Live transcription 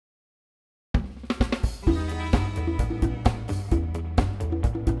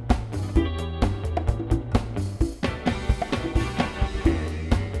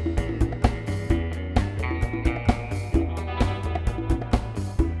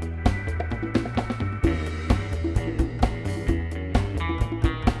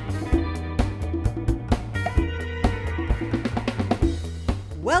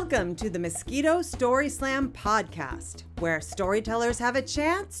Welcome to the Mosquito Story Slam podcast, where storytellers have a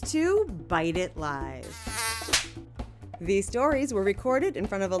chance to bite it live. These stories were recorded in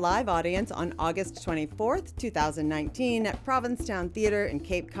front of a live audience on August 24th, 2019 at Provincetown Theatre in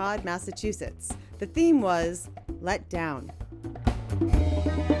Cape Cod, Massachusetts. The theme was Let Down.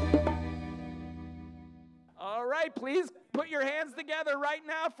 All right, please put your hands together right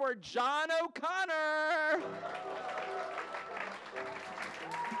now for John O'Connor.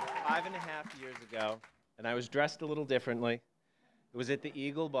 5.5 years ago, and I was dressed a little differently. It was at the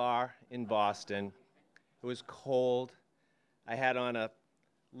Eagle Bar in Boston. It was cold. I had on a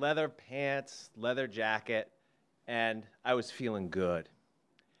leather pants, leather jacket, and I was feeling good.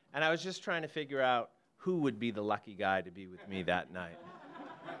 And I was just trying to figure out who would be the lucky guy to be with me that night.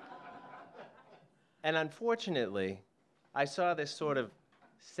 And unfortunately, I saw this sort of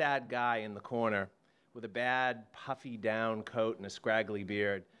sad guy in the corner with a bad, puffy down coat and a scraggly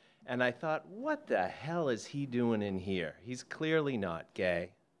beard. And I thought, what the hell is he doing in here? He's clearly not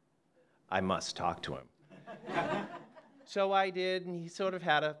gay. I must talk to him. So I did, and he sort of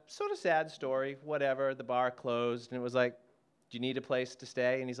had a sort of sad story, whatever. The bar closed, and it was like, do you need a place to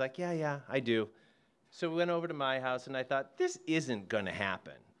stay? And he's like, yeah, I do. So we went over to my house, and I thought, this isn't going to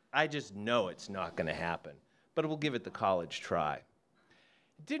happen. I just know it's not going to happen, but we'll give it the college try.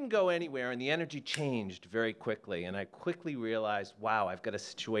 It didn't go anywhere, and the energy changed very quickly, and I quickly realized, wow, I've got a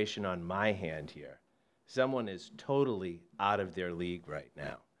situation on my hand here. Someone is totally out of their league right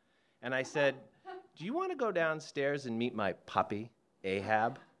now. And I said, do you want to go downstairs and meet my puppy,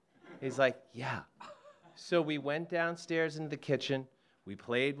 Ahab? He's like, yeah. So we went downstairs into the kitchen. We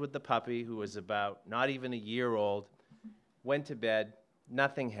played with the puppy, who was about not even a year old, went to bed.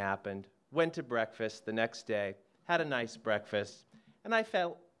 Nothing happened. Went to breakfast the next day, had a nice breakfast, and I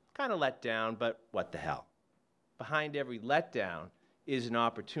felt kind of let down, but what the hell? Behind every letdown is an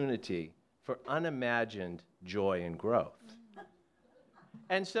opportunity for unimagined joy and growth.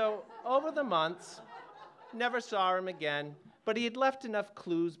 And so over the months, never saw him again, but he had left enough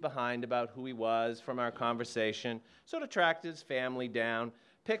clues behind about who he was from our conversation, sort of tracked his family down,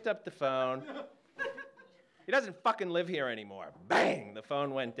 picked up the phone. He doesn't fucking live here anymore. Bang! The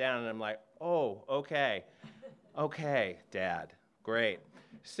phone went down, and I'm like, oh, okay. Okay, Dad. Great.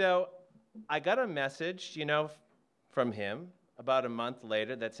 So I got a message, from him about a month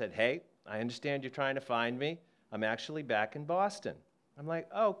later that said, hey, I understand you're trying to find me. I'm actually back in Boston. I'm like,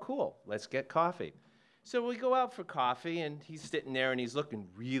 oh, cool. Let's get coffee. So we go out for coffee, and he's sitting there, and he's looking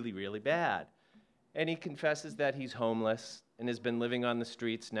really, really bad. And he confesses that he's homeless and has been living on the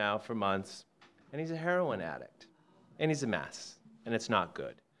streets now for months. And he's a heroin addict, and he's a mess, and it's not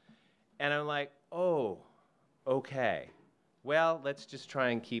good. And I'm like, oh, okay. Well, let's just try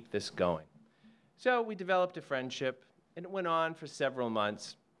and keep this going. So we developed a friendship, and it went on for several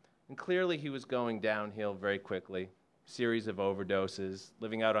months. And clearly he was going downhill very quickly, series of overdoses,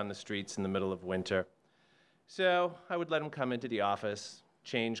 living out on the streets in the middle of winter. So I would let him come into the office,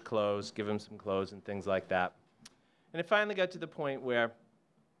 change clothes, give him some clothes and things like that. And it finally got to the point where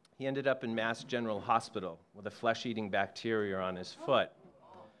he ended up in Mass General Hospital with a flesh-eating bacteria on his foot.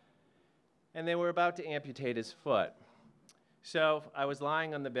 And they were about to amputate his foot. So I was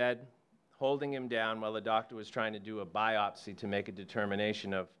lying on the bed, holding him down while the doctor was trying to do a biopsy to make a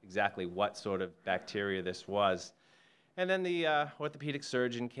determination of exactly what sort of bacteria this was. And then the orthopedic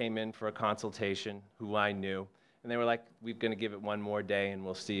surgeon came in for a consultation, who I knew, and they were like, we're going to give it one more day, and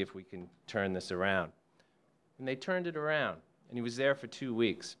we'll see if we can turn this around. And they turned it around, and he was there for 2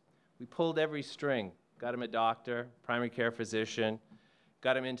 weeks. We pulled every string, got him a doctor, primary care physician,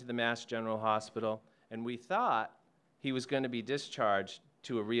 got him into the Mass General Hospital, and we thought he was going to be discharged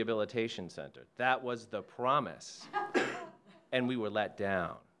to a rehabilitation center. That was the promise, and we were let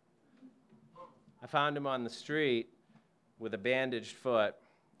down. I found him on the street with a bandaged foot,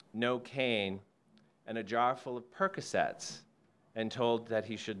 no cane, and a jar full of Percocets, and told that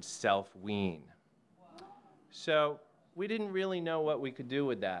he should self-wean. So we didn't really know what we could do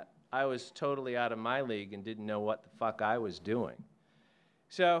with that. I was totally out of my league and didn't know what the fuck I was doing.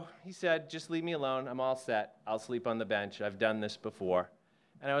 So he said, just leave me alone. I'm all set. I'll sleep on the bench. I've done this before.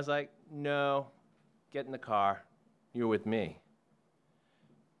 And I was like, no, get in the car. You're with me.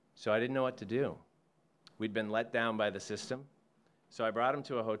 So I didn't know what to do. We'd been let down by the system. So I brought him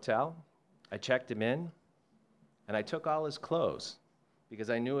to a hotel. I checked him in, and I took all his clothes because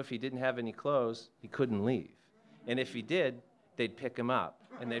I knew if he didn't have any clothes, he couldn't leave. And if he did, they'd pick him up,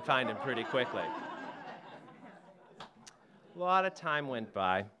 and they'd find him pretty quickly. A lot of time went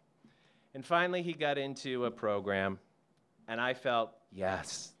by, and finally he got into a program, and I felt,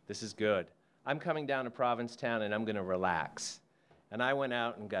 yes, this is good. I'm coming down to Provincetown, and I'm going to relax. And I went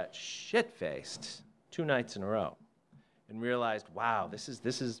out and got shit-faced 2 nights in a row and realized, wow, this is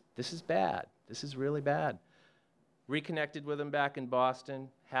bad. This is really bad. Reconnected with him back in Boston,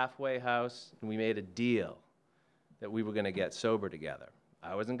 halfway house, and we made a deal that we were going to get sober together.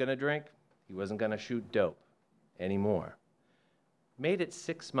 I wasn't going to drink. He wasn't going to shoot dope anymore. Made it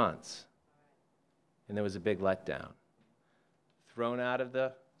 6 months, and there was a big letdown. Thrown out of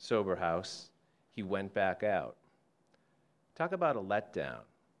the sober house, he went back out. Talk about a letdown.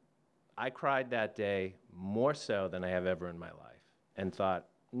 I cried that day more so than I have ever in my life and thought,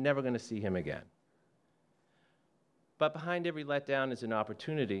 never going to see him again. But behind every letdown is an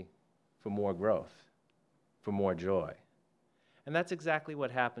opportunity for more growth, for more joy. And that's exactly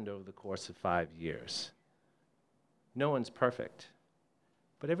what happened over the course of 5 years. No one's perfect,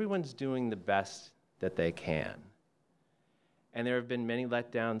 but everyone's doing the best that they can. And there have been many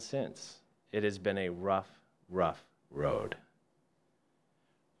letdowns since. It has been a rough, rough road.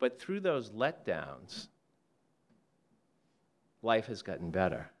 But through those letdowns, life has gotten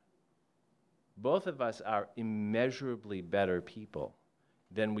better. Both of us are immeasurably better people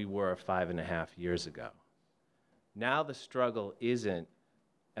than we were 5.5 years ago. Now the struggle isn't,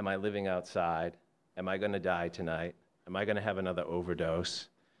 am I living outside? Am I going to die tonight? Am I going to have another overdose?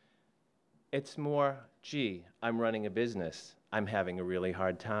 It's more, gee, I'm running a business. I'm having a really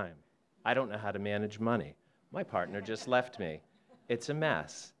hard time. I don't know how to manage money. My partner just left me. It's a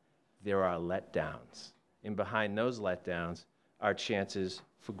mess. There are letdowns. And behind those letdowns are chances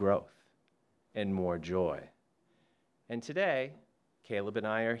for growth and more joy. And today, Caleb and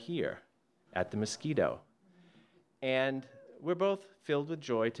I are here at the Mosquito. And we're both filled with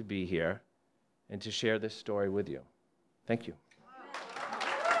joy to be here and to share this story with you. Thank you.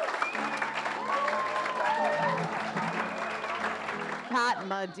 Pat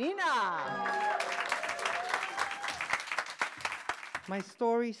Medina. My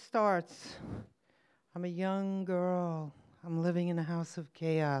story starts. I'm a young girl. I'm living in a house of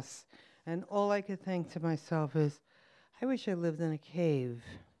chaos. And all I could think to myself is, I wish I lived in a cave.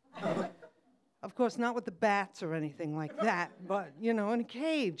 Of course, not with the bats or anything like that, but, in a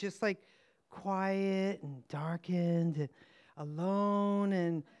cave, just like quiet and darkened and alone,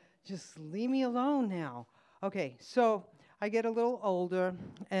 and just leave me alone now. Okay, so I get a little older,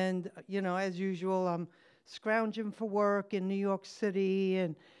 and, as usual, I'm scrounging for work in New York City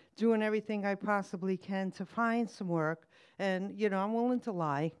and doing everything I possibly can to find some work. And, I'm willing to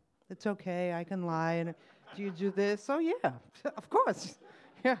lie. It's okay, I can lie. And do you do this? Oh, yeah, of course.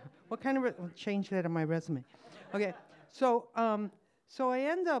 Yeah, what kind of, I'll change that on my resume. Okay, so I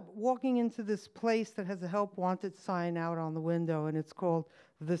end up walking into this place that has a help wanted sign out on the window, and it's called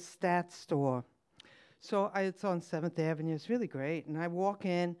the Stat Store. So it's on 7th Avenue. It's really great. And I walk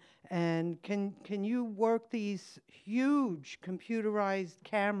in, and can you work these huge computerized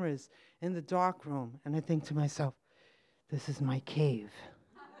cameras in the dark room? And I think to myself, this is my cave.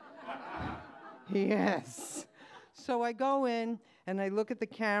 Yes. So I go in, and I look at the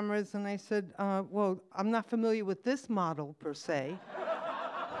cameras, and I said, well, I'm not familiar with this model, per se.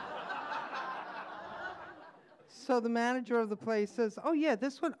 So the manager of the place says, oh, yeah,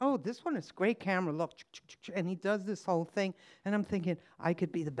 this one is great camera, look. And he does this whole thing. And I'm thinking, I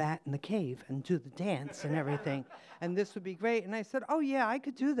could be the bat in the cave and do the dance and everything. And this would be great. And I said, oh, yeah, I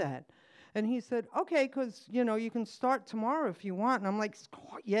could do that. And he said, okay, because, you can start tomorrow if you want. And I'm like,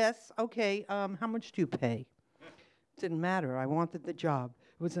 yes, okay, how much do you pay? Didn't matter. I wanted the job.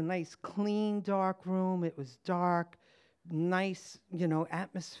 It was a nice, clean, dark room. It was dark. Nice,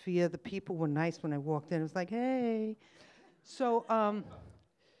 atmosphere. The people were nice when I walked in. It was like, hey. So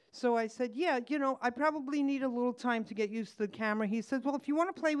I said, yeah, I probably need a little time to get used to the camera. He said, well, if you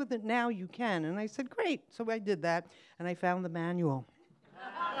want to play with it now, you can. And I said, great. So I did that, and I found the manual.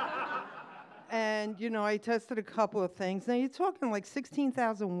 And, I tested a couple of things. Now, you're talking like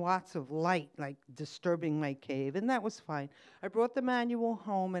 16,000 watts of light, like disturbing my cave, and that was fine. I brought the manual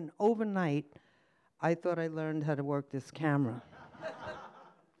home, and overnight, I thought I learned how to work this camera.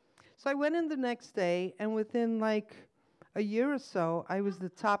 So I went in the next day, and within like a year or so, I was the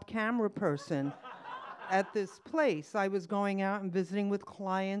top camera person at this place. I was going out and visiting with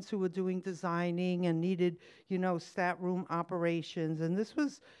clients who were doing designing and needed, stat room operations. And this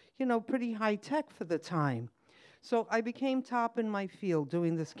was, pretty high tech for the time. So I became top in my field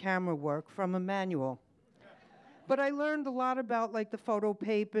doing this camera work from a manual. But I learned a lot about like the photo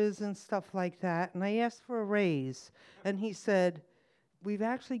papers and stuff like that. And I asked for a raise. And he said, we've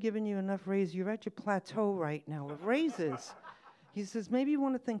actually given you enough raise. You're at your plateau right now of raises. He says, maybe you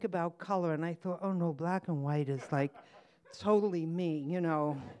want to think about color. And I thought, oh no, black and white is like totally me,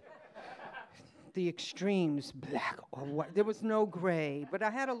 the extremes, black or white. There was no gray, but I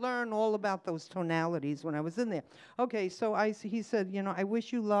had to learn all about those tonalities when I was in there. Okay, so he said, you know, I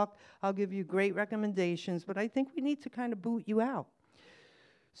wish you luck. I'll give you great recommendations, but I think we need to kind of boot you out.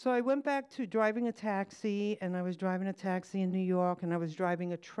 So I went back to driving a taxi, and I was driving a taxi in New York, and I was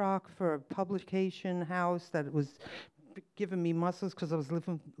driving a truck for a publication house that was giving me muscles because I was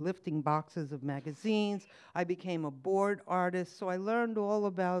lifting boxes of magazines. I became a board artist, so I learned all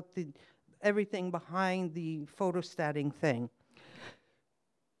about everything behind the photostatting thing.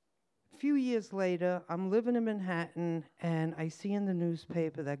 A few years later, I'm living in Manhattan, and I see in the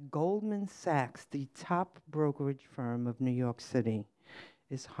newspaper that Goldman Sachs, the top brokerage firm of New York City,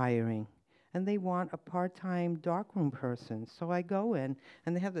 is hiring, and they want a part-time darkroom person. So I go in,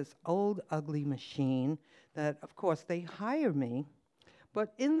 and they have this old, ugly machine that, of course, they hire me.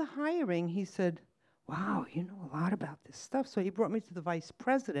 But in the hiring, he said, wow, you know a lot about this stuff. So he brought me to the vice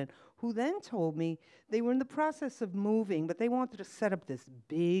president, who then told me they were in the process of moving, but they wanted to set up this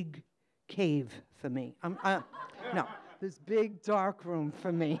big cave for me. No, this big dark room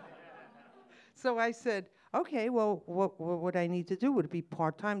for me. So I said, okay, well, what would I need to do? Would it be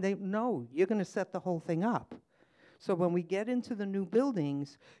part-time? No, you're going to set the whole thing up. So when we get into the new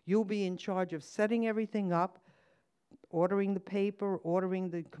buildings, you'll be in charge of setting everything up, ordering the paper, ordering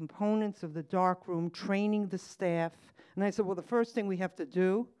the components of the dark room, training the staff. And I said, well, the first thing we have to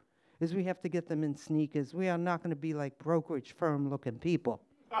do is we have to get them in sneakers. We are not going to be like brokerage firm-looking people.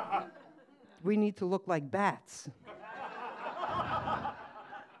 We need to look like bats.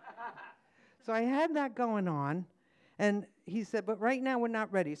 So I had that going on, and he said, but right now we're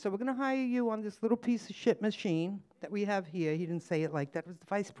not ready. So we're going to hire you on this little piece of shit machine that we have here. He didn't say it like that. It was the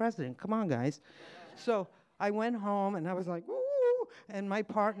vice president. Come on, guys. So I went home, and I was like, ooh. And my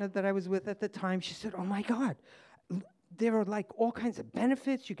partner that I was with at the time, she said, oh, my God. There are like all kinds of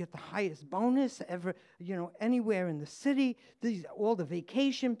benefits. You get the highest bonus ever, you know, anywhere in the city. All the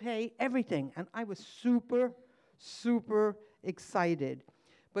vacation pay, everything. And I was super, super excited.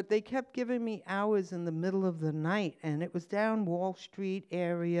 But they kept giving me hours in the middle of the night, and it was down Wall Street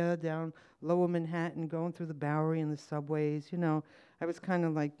area, down Lower Manhattan, going through the Bowery and the subways. You know, I was kind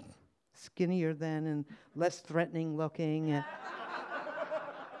of like skinnier then and less threatening looking. And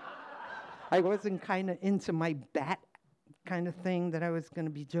I wasn't kind of into my bat kind of thing that I was going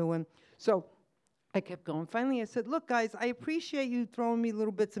to be doing. So I kept going. Finally, I said, look, guys, I appreciate you throwing me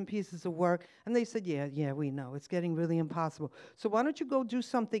little bits and pieces of work. And they said, yeah, we know. It's getting really impossible. So why don't you go do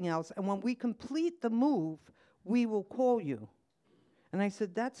something else? And when we complete the move, we will call you. And I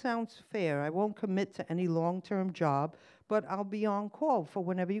said, that sounds fair. I won't commit to any long-term job, but I'll be on call for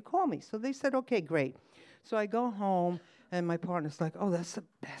whenever you call me. So they said, okay, great. So I go home, and my partner's like, oh, that's the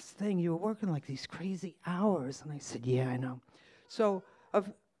best thing. You were working like these crazy hours. And I said, yeah, I know. So,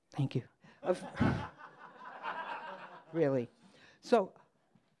 thank you. Really. So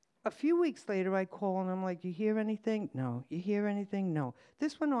a few weeks later, I call, and I'm like, you hear anything? No. You hear anything? No.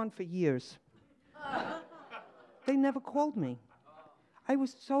 This went on for years. They never called me. I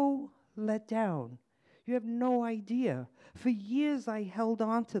was so let down. You have no idea. For years, I held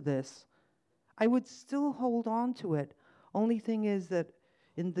on to this. I would still hold on to it. Only thing is that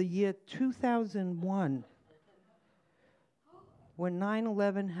in the year 2001, when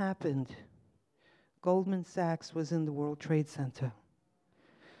 9/11 happened, Goldman Sachs was in the World Trade Center.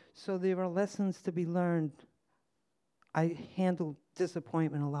 So there are lessons to be learned. I handle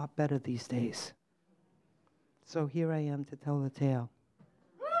disappointment a lot better these days. So here I am to tell the tale.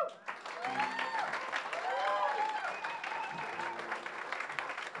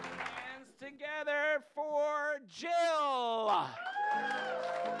 Hands together for Jill.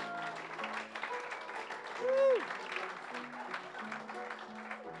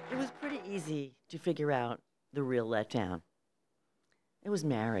 It was pretty easy to figure out the real letdown. It was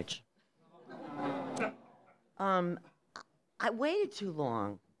marriage. I waited too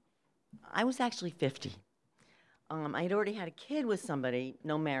long. I was actually 50. I had already had a kid with somebody.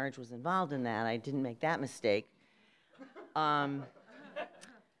 No marriage was involved in that. I didn't make that mistake. And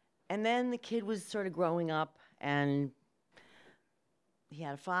then the kid was sort of growing up, and he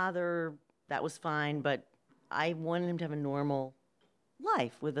had a father. That was fine, but I wanted him to have a normal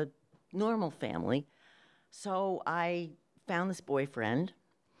life with a normal family. So I found this boyfriend,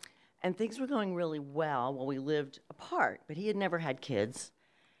 and things were going really well while we lived apart, but he had never had kids.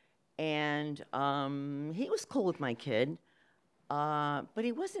 And he was cool with my kid, but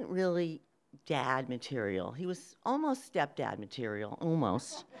he wasn't really dad material. He was almost stepdad material,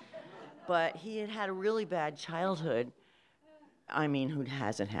 almost. But he had had a really bad childhood. I mean, who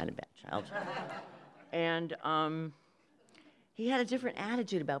hasn't had a bad childhood? And he had a different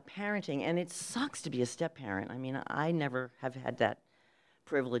attitude about parenting, and it sucks to be a step-parent. I mean, I never have had that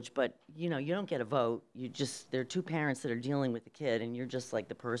privilege, but, you know, you don't get a vote. There are two parents that are dealing with the kid, and you're just like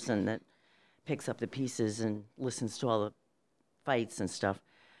the person that picks up the pieces and listens to all the fights and stuff.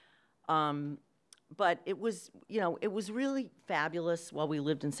 But it was, you know, it was really fabulous while we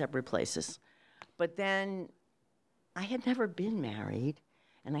lived in separate places. But then I had never been married,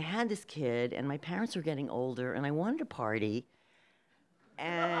 and I had this kid, and my parents were getting older, and I wanted to party.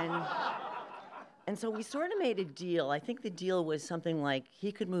 And so we sort of made a deal. I think the deal was something like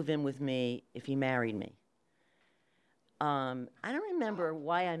he could move in with me if he married me. I don't remember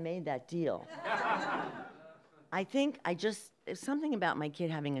why I made that deal. I think it's something about my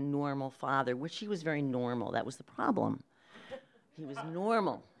kid having a normal father, which he was very normal. That was the problem. He was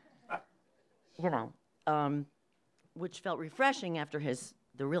normal, you know, which felt refreshing after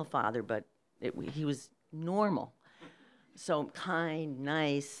the real father, but he was normal. So kind,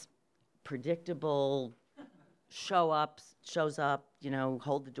 nice, predictable, shows up, you know,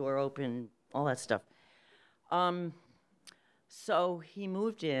 hold the door open, all that stuff. So he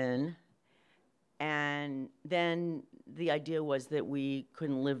moved in, and then the idea was that we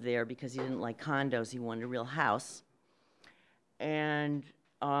couldn't live there because he didn't like condos. He wanted a real house. And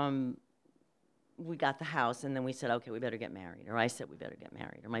we got the house, and then we said, okay, we better get married. Or I said we better get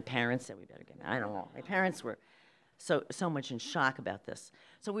married. Or my parents said we better get married. I don't know. My parents were so much in shock about this.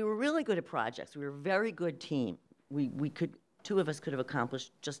 So we were really good at projects. We were a very good team. Two of us could have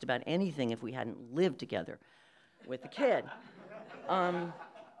accomplished just about anything if we hadn't lived together with the kid.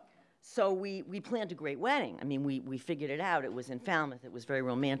 So we planned a great wedding. I mean, we figured it out. It was in Falmouth. It was very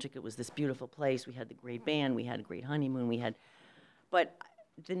romantic. It was this beautiful place. We had the great band. We had a great honeymoon. But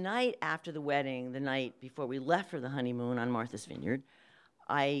the night after the wedding, the night before we left for the honeymoon on Martha's Vineyard,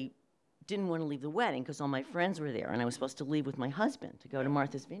 I didn't want to leave the wedding because all my friends were there, and I was supposed to leave with my husband to go to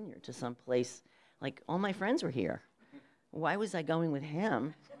Martha's Vineyard, to some place. Like, all my friends were here. Why was I going with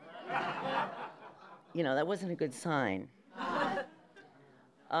him? You know, that wasn't a good sign.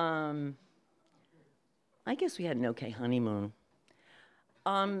 I guess we had an okay honeymoon.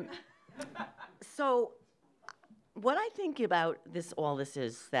 So what I think about all this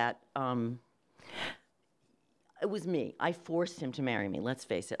is that it was me. I forced him to marry me, let's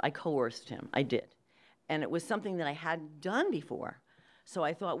face it. I coerced him. I did. And it was something that I hadn't done before. So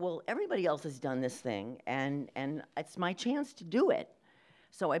I thought, well, everybody else has done this thing, and it's my chance to do it.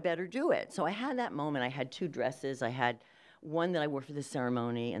 So I better do it. So I had that moment. I had two dresses. I had one that I wore for the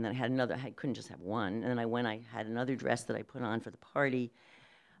ceremony, and then I had another. I couldn't just have one. And then I had another dress that I put on for the party.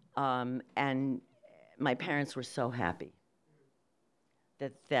 And my parents were so happy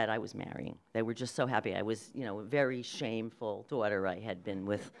that I was marrying. They were just so happy. I was, you know, a very shameful daughter. I had been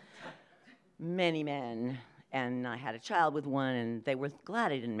with many men, and I had a child with one, and they were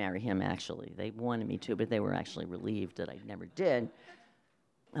glad I didn't marry him, actually. They wanted me to, but they were actually relieved that I never did.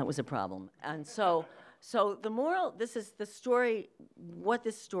 That was a problem. And so the moral, this is the story, what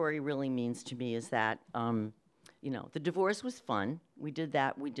this story really means to me is that, you know, the divorce was fun. We did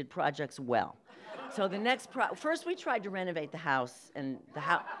that. We did projects well. So the next, first we tried to renovate the house, and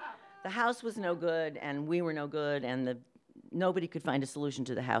the house was no good, and we were no good, and nobody could find a solution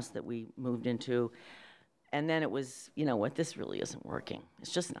to the house that we moved into. And then it was, you know what, this really isn't working.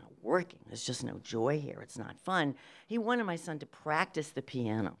 It's just not working. There's just no joy here. It's not fun. He wanted my son to practice the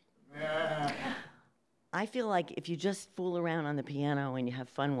piano. I feel like if you just fool around on the piano and you have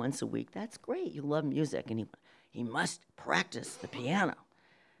fun once a week, that's great. You love music. And he must practice the piano.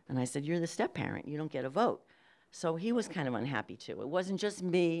 And I said, you're the step-parent. You don't get a vote. So he was kind of unhappy, too. It wasn't just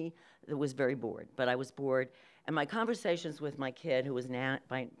me that was very bored, but I was bored. And my conversations with my kid, who was now,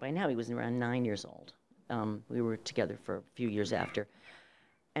 by now he was around 9 years old. We were together for a few years after.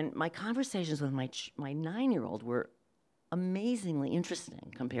 And my conversations with my 9-year-old were amazingly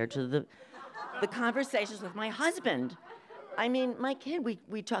interesting compared to the conversations with my husband. I mean, my kid,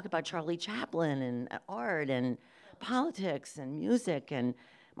 we talk about Charlie Chaplin and art and politics and music, and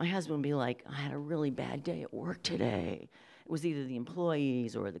my husband would be like, I had a really bad day at work today. It was either the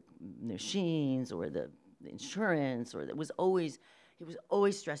employees or the machines or the insurance, or he was always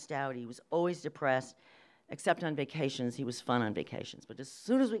stressed out. He was always depressed, except on vacations. He was fun on vacations. But as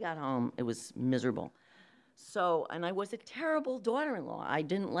soon as we got home, it was miserable. So, and I was a terrible daughter-in-law. I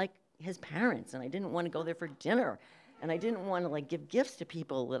didn't like his parents, and I didn't want to go there for dinner. And I didn't want to, like, give gifts to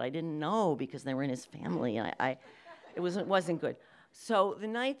people that I didn't know because they were in his family. And it wasn't good. So the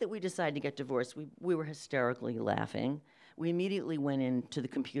night that we decided to get divorced, we were hysterically laughing. We immediately went into the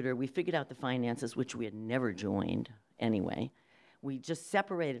computer. We figured out the finances, which we had never joined anyway. We just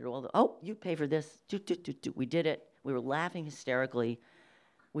separated all you pay for this. We did it. We were laughing hysterically.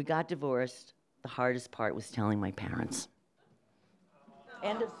 We got divorced. The hardest part was telling my parents.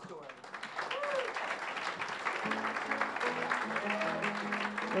 End of story.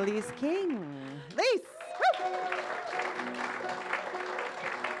 Lise King. Lise! Woo!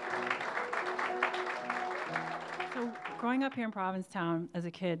 So growing up here in Provincetown as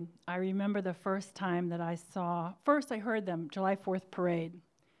a kid, I remember the first time that I heard them, July 4th parade,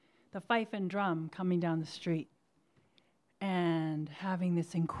 the fife and drum coming down the street, and having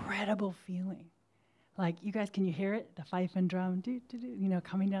this incredible feeling. Like, you guys, can you hear it? The fife and drum,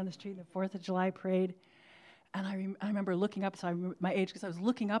 coming down the street, the 4th of July parade. And I remember looking up, so I remember my age, because I was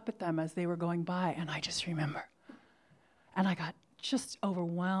looking up at them as they were going by, and I just remember. And I got just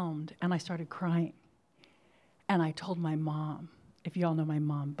overwhelmed, and I started crying. And I told my mom, if you all know my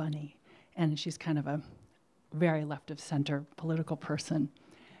mom, Bunny, and she's kind of a very left-of-center political person.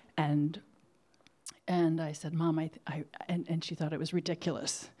 And I said, Mom, and she thought it was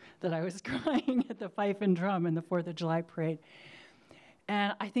ridiculous that I was crying at the fife and drum in the 4th of July parade.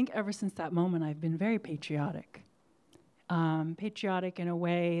 And I think ever since that moment, I've been very patriotic. Patriotic in a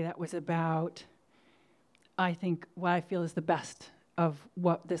way that was about, I think, what I feel is the best of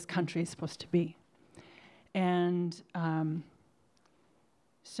what this country is supposed to be. And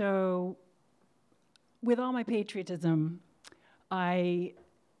so with all my patriotism, I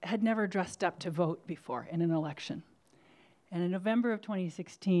had never dressed up to vote before in an election. And in November of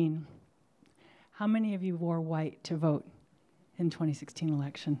 2016, how many of you wore white to vote in 2016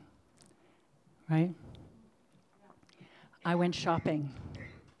 election? Right? I went shopping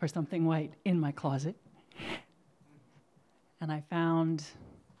for something white in my closet, and I found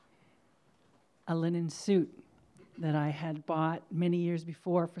a linen suit that I had bought many years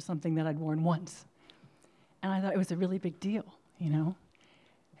before for something that I'd worn once. And I thought it was a really big deal,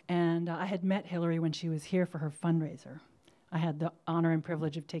 And I had met Hillary when she was here for her fundraiser. I had the honor and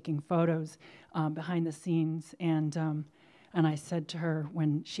privilege of taking photos behind the scenes, and I said to her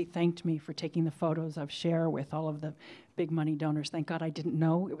when she thanked me for taking the photos of Cher with all of the big money donors, thank God I didn't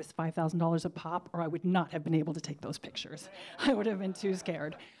know it was $5,000 a pop, or I would not have been able to take those pictures. I would have been too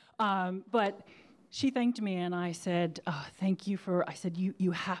scared. But she thanked me, and I said, thank you I said,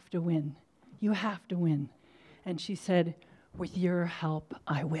 you have to win. You have to win. And she said, with your help,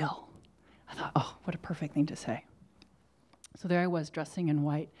 I will. I thought, oh, what a perfect thing to say. So there I was, dressing in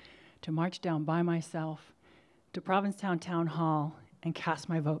white, to march down by myself to Provincetown Town Hall and cast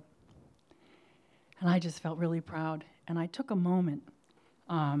my vote. And I just felt really proud. And I took a moment.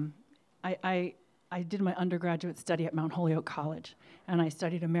 I did my undergraduate study at Mount Holyoke College, and I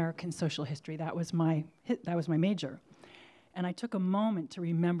studied American social history. That was my major. And I took a moment to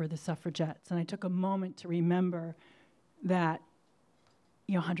remember the suffragettes, and I took a moment to remember that,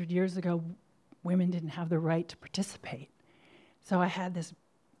 100 years ago, women didn't have the right to participate. So I had this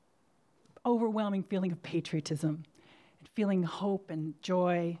overwhelming feeling of patriotism, and feeling hope and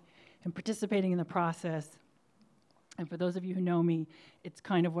joy, and participating in the process. And for those of you who know me, it's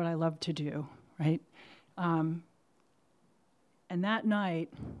kind of what I love to do, right? And that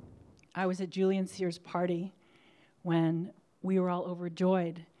night, I was at Julian Sears' party when we were all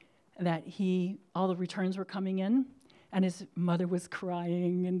overjoyed that all the returns were coming in, and his mother was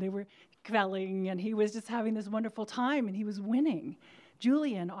crying, and they were quelling, and he was just having this wonderful time, and he was winning.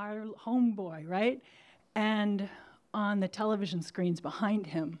 Julian, our homeboy, right? And on the television screens behind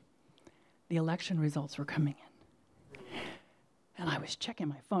him, the election results were coming in. And I was checking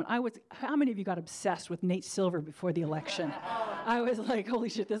my phone. How many of you got obsessed with Nate Silver before the election? I was like, holy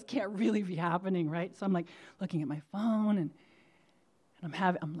shit, this can't really be happening, right? So I'm like looking at my phone, and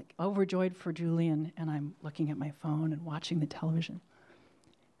I'm like overjoyed for Julian, and I'm looking at my phone and watching the television.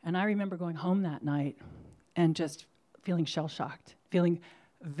 And I remember going home that night and just feeling shell-shocked, feeling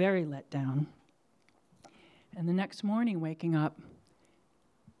very let down. And the next morning, waking up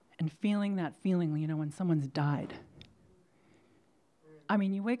and feeling that feeling, when someone's died. I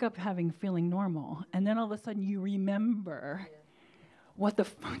mean, you wake up feeling normal, and then all of a sudden you remember what the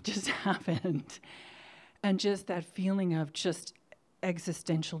fuck just happened. And just that feeling of just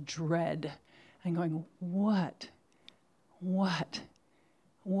existential dread and going, what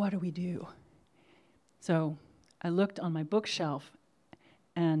do we do? So I looked on my bookshelf,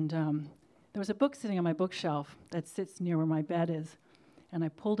 and there was a book sitting on my bookshelf that sits near where my bed is, and I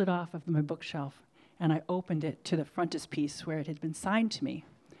pulled it off of my bookshelf, and I opened it to the frontispiece where it had been signed to me.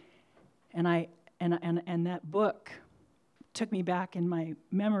 And that book took me back in my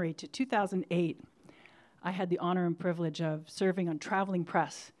memory to 2008. I had the honor and privilege of serving on traveling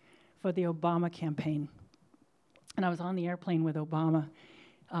press for the Obama campaign. And I was on the airplane with Obama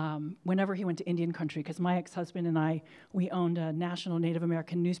whenever he went to Indian country, because my ex-husband and I, we owned a national Native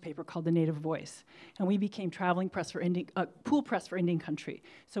American newspaper called the Native Voice, and we became traveling press for pool press for Indian country.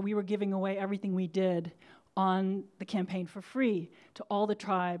 So we were giving away everything we did on the campaign for free to all the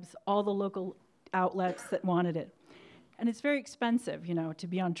tribes, all the local outlets that wanted it. And it's very expensive, to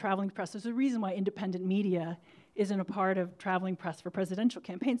be on traveling press. There's a reason why independent media isn't a part of traveling press for presidential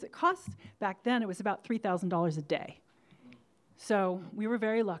campaigns. It cost, back then, it was about $3,000 a day. So we were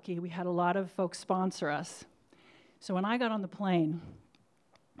very lucky. We had a lot of folks sponsor us. So when I got on the plane,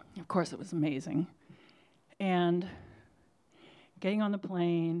 of course it was amazing. And getting on the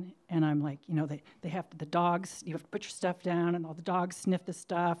plane, and I'm like, they have the dogs, you have to put your stuff down, and all the dogs sniff the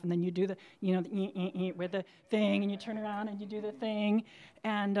stuff, and then you do the, the with the thing, and you turn around and you do the thing.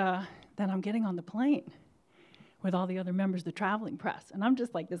 And then I'm getting on the plane with all the other members of the traveling press. And I'm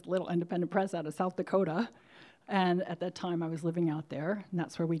just like this little independent press out of South Dakota. And at that time, I was living out there, and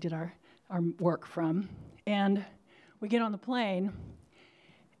that's where we did our work from. And we get on the plane,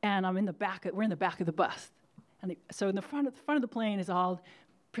 and we're in the back of the bus. And so in the front of the plane is all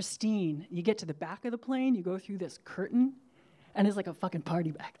pristine. You get to the back of the plane, you go through this curtain, and it's like a fucking party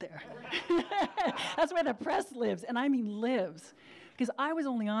back there. That's where the press lives, and I mean lives. Because I was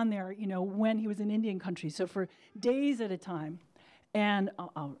only on there, when he was in Indian country, so for days at a time. And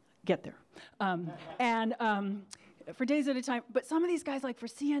I'll get there. For days at a time. But some of these guys, like for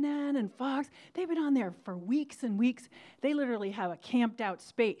CNN and Fox, they've been on there for weeks and weeks. They literally have a camped out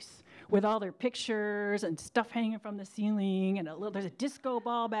space with all their pictures and stuff hanging from the ceiling, and there's a disco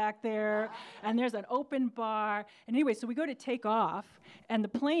ball back there, and there's an open bar. And anyway, so we go to take off, and the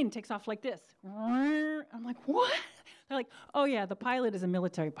plane takes off like this. I'm like, what? They're like, oh yeah, the pilot is a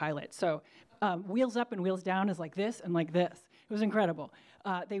military pilot. So wheels up and wheels down is like this and like this. It was incredible.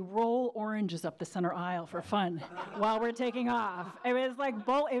 They roll oranges up the center aisle for fun while we're taking off. It was like,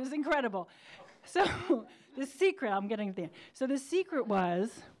 it was incredible. So the secret, I'm getting to the end. So the secret was,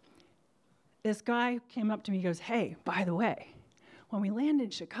 this guy came up to me, he goes, hey, by the way, when we land in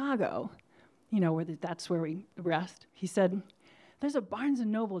Chicago, that's where we rest, he said, there's a Barnes &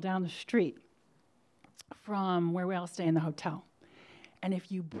 Noble down the street from where we all stay in the hotel. And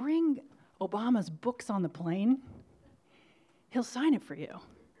if you bring Obama's books on the plane, he'll sign it for you.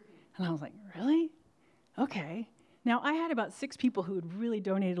 And I was like, really? Okay. Now, I had about 6 people who had really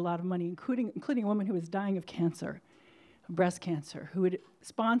donated a lot of money, including a woman who was dying of cancer, breast cancer, who had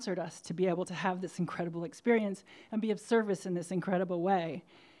sponsored us to be able to have this incredible experience and be of service in this incredible way.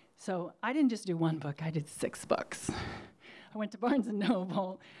 So I didn't just do 1 book, I did 6 books. I went to Barnes &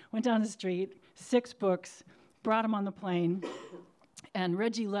 Noble, went down the street, 6 books, brought them on the plane, and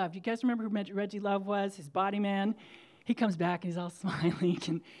Reggie Love, you guys remember who Reggie Love was, his body man? He comes back and he's all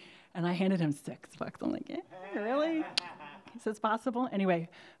smiling, and I handed him 6 books. I'm like, really? He says, possible? Anyway,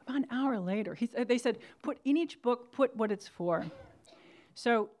 about an hour later, they said, in each book, put what it's for.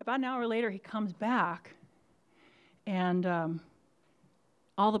 So about an hour later, he comes back, and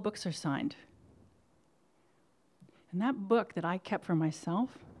all the books are signed. And that book that I kept for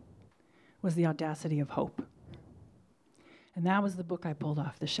myself was The Audacity of Hope. And that was the book I pulled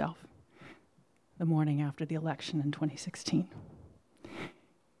off the shelf the morning after the election in 2016.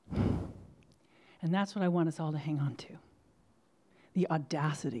 And that's what I want us all to hang on to. The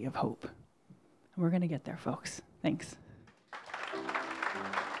audacity of hope. And we're going to get there, folks. Thanks.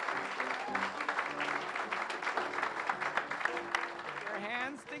 Your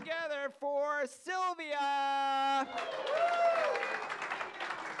hands together for Sylvia.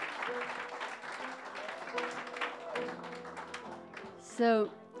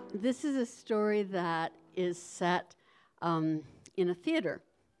 So this is a story that is set in a theater.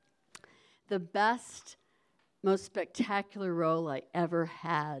 The best, most spectacular role I ever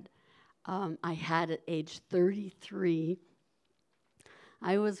had, I had at age 33.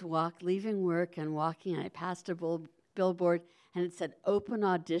 I was leaving work and walking, and I passed a billboard, and it said, open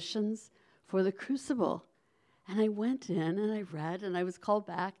auditions for The Crucible. And I went in, and I read, and I was called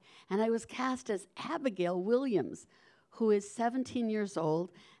back, and I was cast as Abigail Williams, who is 17 years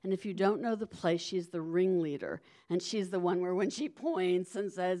old, and if you don't know the play, she's the ringleader, and she's the one where when she points and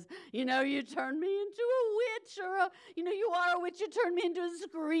says, you turned me into a witch, or you are a witch, you turned me into a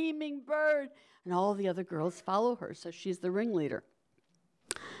screaming bird, and all the other girls follow her, so she's the ringleader.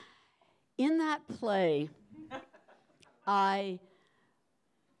 In that play, I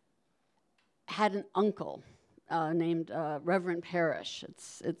had an uncle named Reverend Parrish.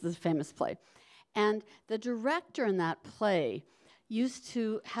 It's a famous play. And the director in that play used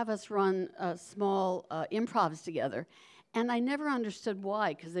to have us run small improvs together. And I never understood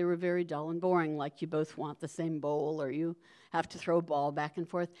why, because they were very dull and boring, like you both want the same bowl, or you have to throw a ball back and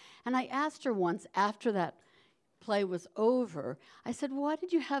forth. And I asked her once after that play was over, I said, why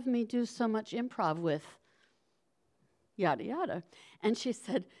did you have me do so much improv with yada yada? And she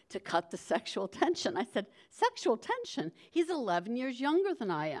said, to cut the sexual tension. I said, sexual tension? He's 11 years younger than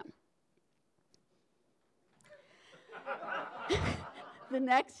I am. The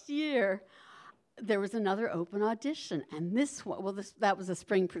next year, there was another open audition, and that was a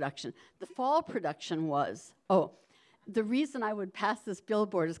spring production. The fall production was, the reason I would pass this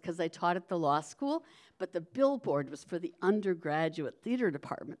billboard is because I taught at the law school, but the billboard was for the undergraduate theater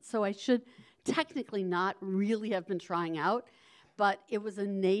department, so I should technically not really have been trying out, but it was a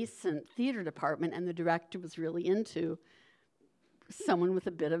nascent theater department, and the director was really into someone with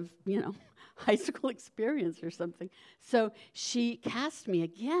a bit of, high school experience or something. So she cast me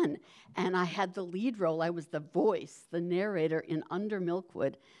again, and I had the lead role. I was the voice, the narrator in Under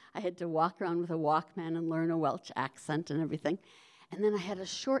Milkwood. I had to walk around with a Walkman and learn a Welsh accent and everything. And then I had a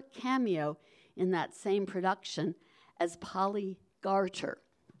short cameo in that same production as Polly Garter.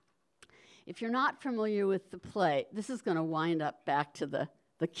 If you're not familiar with the play, this is going to wind up back to the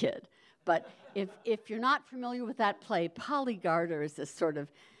kid. But if you're not familiar with that play, Polly Garter is this sort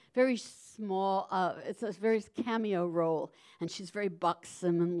of very small, it's a very cameo role, and she's very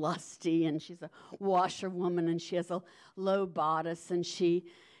buxom and lusty, and she's a washerwoman, and she has a low bodice, and she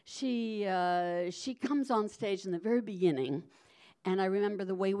comes on stage in the very beginning, and I remember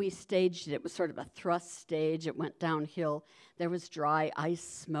the way we staged it was sort of a thrust stage. It went downhill. There was dry ice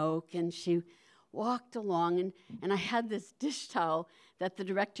smoke, and she walked along, and I had this dish towel that the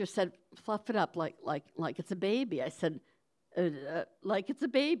director said, fluff it up like it's a baby. I said, like it's a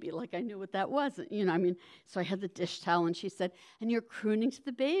baby, like I knew what that was, so I had the dish towel, and she said, and you're crooning to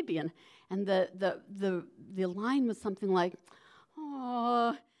the baby, and the line was something like,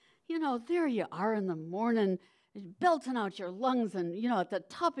 oh, there you are in the morning, belting out your lungs, and at the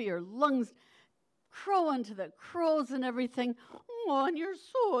top of your lungs, crowing to the crows and everything, oh, and you're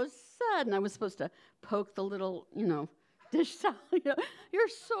so sad, and I was supposed to poke the little, dish towel, you're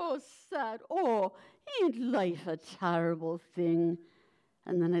so sad, oh, ain't life a terrible thing?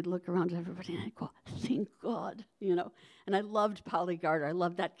 And then I'd look around at everybody and I'd go, thank God, And I loved Polly Garter. I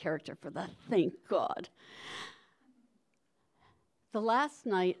loved that character for the thank God. The last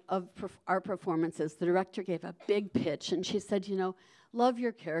night of our performances, the director gave a big pitch, and she said, love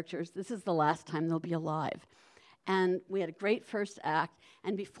your characters. This is the last time they'll be alive. And we had a great first act,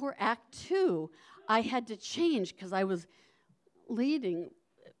 and before Act 2, I had to change because I was leading.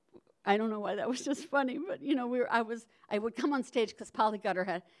 I don't know why that was just funny, but I would come on stage because Polly Garter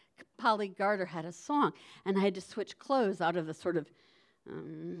had a song, and I had to switch clothes out of the sort of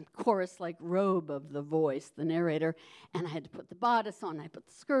chorus-like robe of the voice, the narrator, and I had to put the bodice on, I put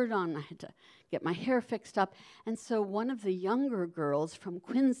the skirt on, I had to get my hair fixed up, and so one of the younger girls from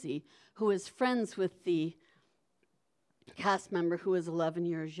Quincy, who is friends with the cast member who is 11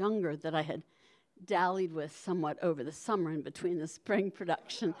 years younger that I had dallied with somewhat over the summer in between the spring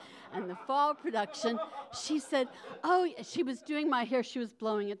production and the fall production, she said, she was doing my hair, she was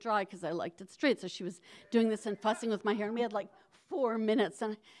blowing it dry because I liked it straight, so she was doing this and fussing with my hair, and we had 4 minutes,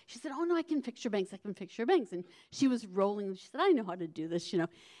 and she said, oh no, I can fix your bangs, and she was rolling, she said, I know how to do this,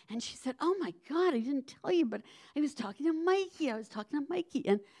 and she said, oh my God, I didn't tell you, but I was talking to Mikey,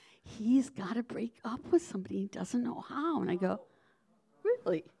 and he's got to break up with somebody, he doesn't know how, and I go,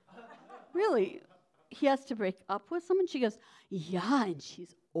 really? He has to break up with someone? She goes, yeah, and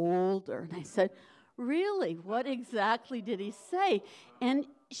she's older. And I said, really? What exactly did he say? And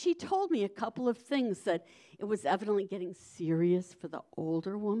she told me a couple of things, that it was evidently getting serious for the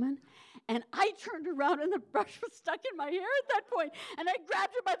older woman. And I turned around, and the brush was stuck in my hair at that point. And I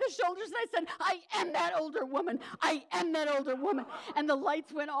grabbed her by the shoulders, and I said, I am that older woman. I am that older woman. And the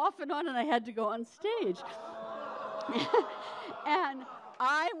lights went off and on, and I had to go on stage. And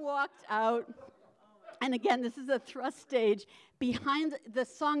I walked out. And again, this is a thrust stage. Behind, the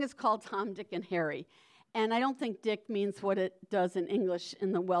song is called Tom, Dick, and Harry. And I don't think Dick means what it does in English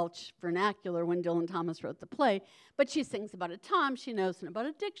in the Welsh vernacular when Dylan Thomas wrote the play. But she sings about a Tom she knows, and about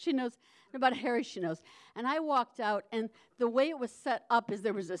a Dick she knows, and about a Harry she knows. And I walked out, and the way it was set up is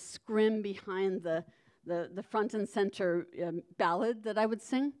there was a scrim behind the front and center ballad that I would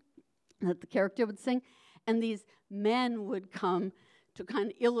sing, that the character would sing. And these men would come to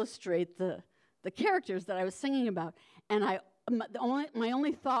kind of illustrate the characters that I was singing about. And my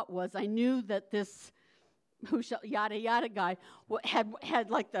only thought was, I knew that this yada yada guy had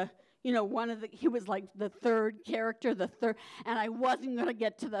like the he was like the third character, and I wasn't going to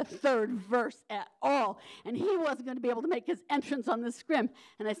get to the third verse at all. And he wasn't going to be able to make his entrance on the scrim.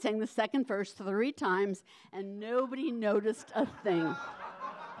 And I sang the second verse 3 times, and nobody noticed a thing.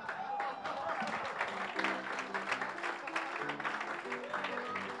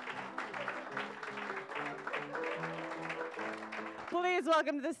 Please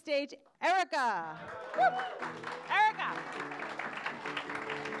welcome to the stage, Erica. Woo! Erica.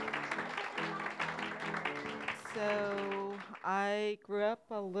 So I grew up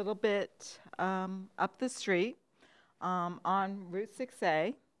a little bit up the street on Route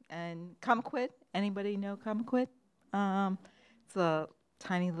 6A in Cumquid. Anybody know Cumquid? It's a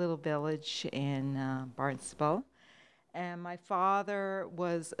tiny little village in Barnstable. And my father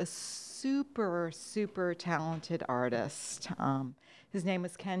was a super, super talented artist. His name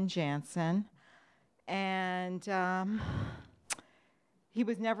was Ken Jansen. And he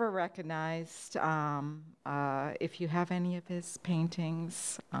was never recognized. If you have any of his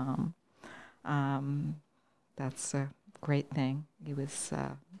paintings, that's a great thing. He was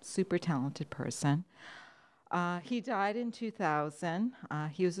a super talented person. He died in 2000.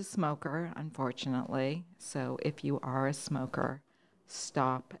 He was a smoker, unfortunately. So if you are a smoker,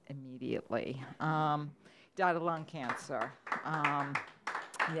 stop immediately. Died of lung cancer.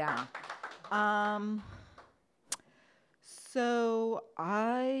 Yeah. So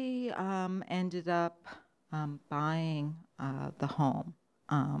I ended up buying the home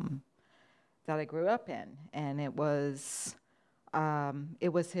that I grew up in, and it was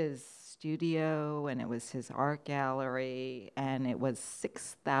his studio, and it was his art gallery, and it was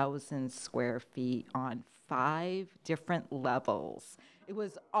 6,000 square feet on 5 different levels. It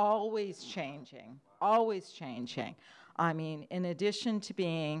was always changing, always changing. I mean, in addition to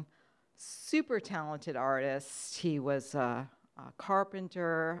being super talented artist, he was a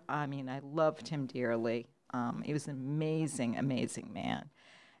carpenter. I mean, I loved him dearly. He was an amazing, amazing man.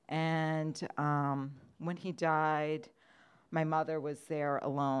 And when he died, my mother was there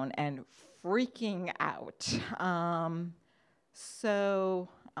alone and freaking out. So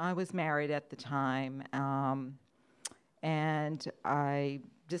I was married at the time, and I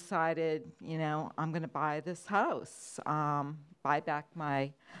decided, I'm going to buy this house, buy back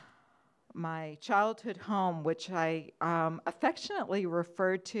my childhood home, which I affectionately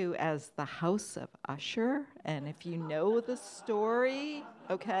referred to as the House of Usher. And if you know the story,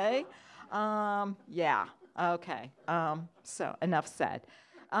 okay, yeah. Okay, so enough said.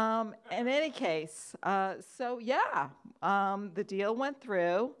 In any case, the deal went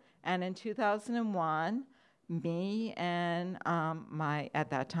through, and in 2001, me and my, at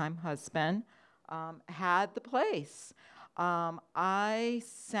that time, husband had the place. I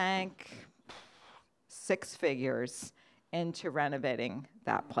sank 6 figures into renovating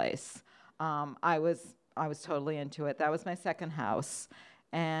that place. I was totally into it. That was my second house,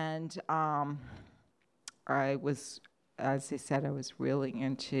 and I was, as I said, I was really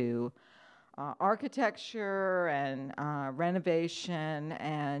into architecture and renovation,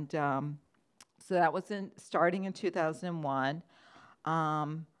 and so that was starting in 2001.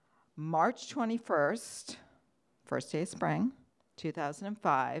 March 21st, first day of spring,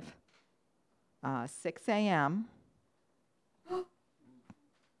 2005, 6 a.m., the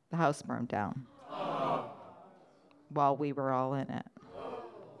house burned down while we were all in it.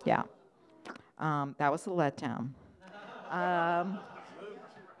 Yeah. That was a letdown.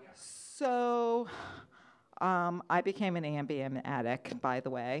 So I became an Ambien addict, by the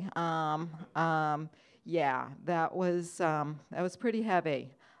way. Yeah, that was pretty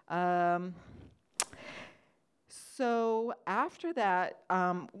heavy. So after that,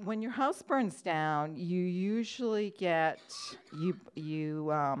 when your house burns down, you usually get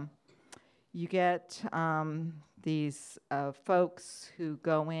these folks who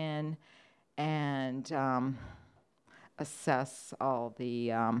go in and assess all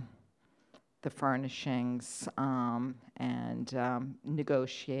the furnishings and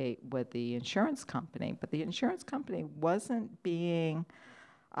negotiate with the insurance company. But the insurance company wasn't being,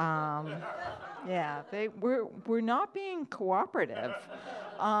 they were not being cooperative.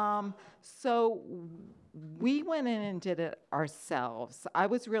 So we went in and did it ourselves. I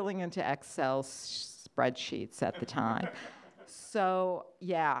was really into Excel spreadsheets at the time. So,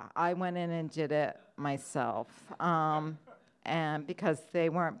 yeah, I went in and did it myself. And because they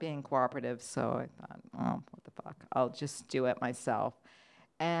weren't being cooperative, so I thought, oh, what the fuck, I'll just do it myself.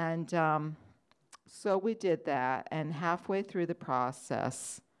 And so we did that, and halfway through the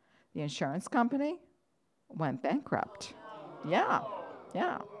process, the insurance company went bankrupt. Yeah.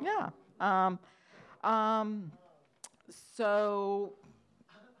 So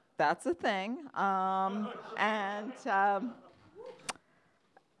that's a thing.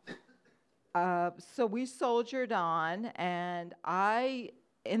 So we soldiered on, and I,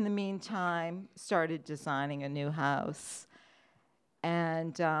 in the meantime, started designing a new house.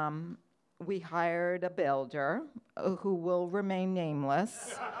 And we hired a builder who will remain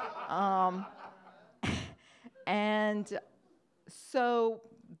nameless. And so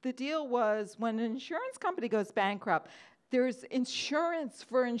the deal was, when an insurance company goes bankrupt, there's insurance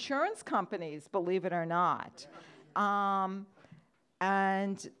for insurance companies, believe it or not.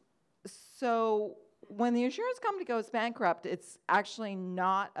 And so when the insurance company goes bankrupt, it's actually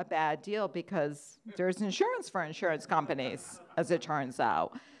not a bad deal because there's insurance for insurance companies, as it turns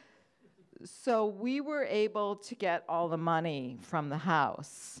out. So we were able to get all the money from the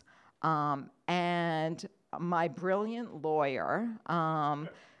house. And my brilliant lawyer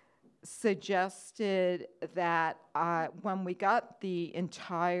suggested that when we got the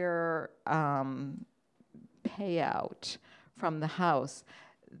entire payout from the house,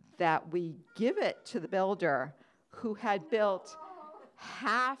 that we give it to the builder who had built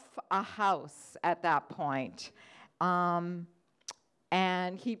half a house at that point.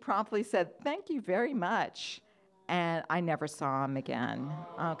 And he promptly said, "Thank you very much." And I never saw him again.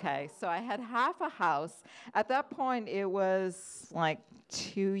 Okay, so I had half a house. At that point, it was like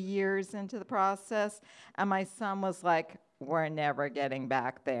 2 years into the process, and my son was like, "We're never getting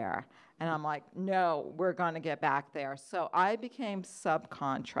back there." And I'm like, "No, we're going to get back there." So I became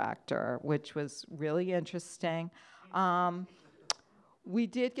subcontractor, which was really interesting. We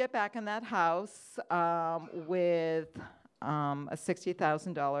did get back in that house with a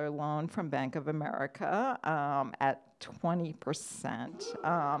 $60,000 loan from Bank of America at 20%.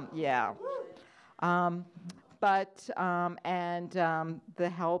 Yeah. And the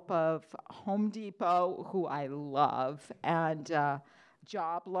help of Home Depot, who I love, and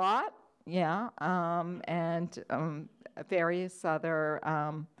Job Lot, yeah, and various other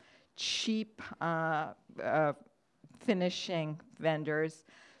cheap finishing vendors.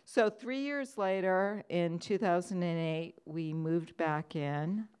 So 3 years later, in 2008, we moved back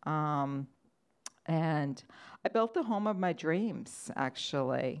in, and I built the home of my dreams,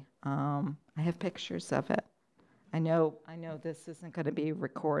 actually. I have pictures of it. I know this isn't going to be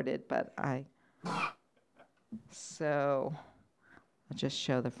recorded, but so I'll just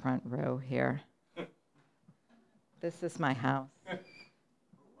show the front row here. This is my house.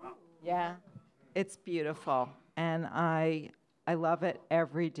 Yeah, it's beautiful, and I love it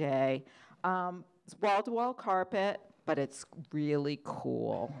every day. It's wall-to-wall carpet, but it's really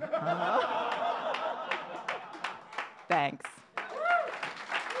cool. Thanks.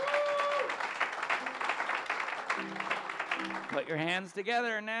 Put your hands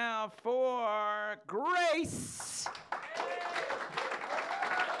together now for Grace.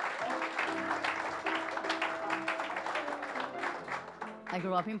 I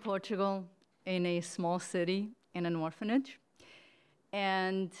grew up in Portugal in a small city in an orphanage.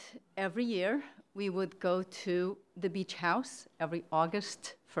 And every year we would go to the beach house every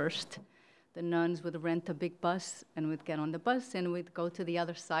August 1st. The nuns would rent a big bus and we'd get on the bus and we'd go to the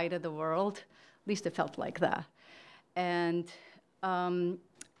other side of the world. At least it felt like that. And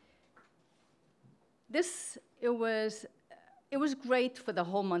it was great for the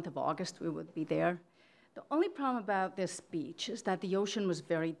whole month of August. We would be there. The only problem about this beach is that the ocean was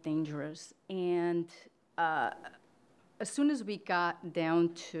very dangerous. And as soon as we got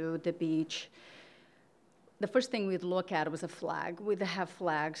down to the beach, the first thing we'd look at was a flag. We'd have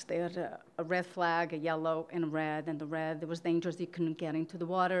flags. They had a red flag, a yellow, and a red. And the red, it was dangerous. You couldn't get into the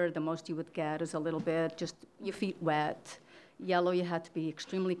water. The most you would get is a little bit, just your feet wet. Yellow, you had to be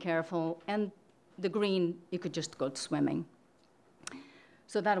extremely careful. And the green, you could just go swimming.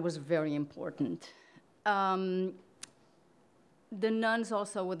 So that was very important. The nuns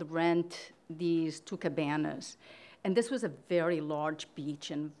also would rent these 2 cabanas. And this was a very large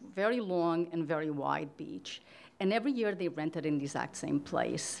beach, and very long and very wide beach. And every year they rented in the exact same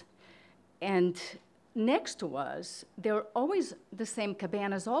place. And next to us, there were always the same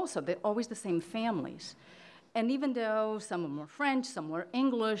cabanas also. They're always the same families. And even though some of them were French, some were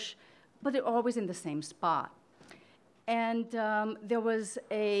English, but they're always in the same spot. And there was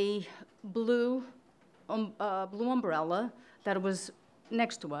a blue umbrella that was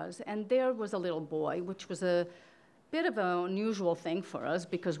next to us, and there was a little boy, which was a bit of an unusual thing for us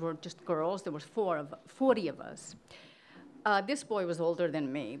because we're just girls. There was 40 of us. This boy was older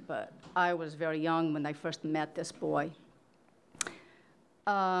than me, but I was very young when I first met this boy.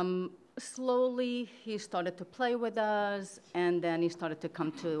 Slowly, he started to play with us, and then he started to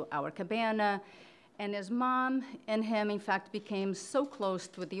come to our cabana, And his mom and him, in fact, became so close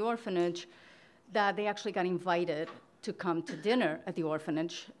with the orphanage that they actually got invited to come to dinner at the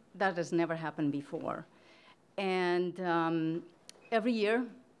orphanage. That has never happened before. And every year,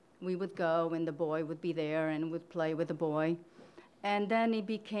 we would go, and the boy would be there and would play with the boy. And then he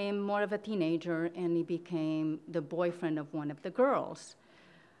became more of a teenager, and he became the boyfriend of one of the girls.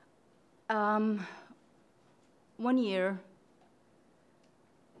 One year,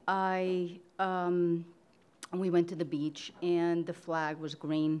 we went to the beach, and the flag was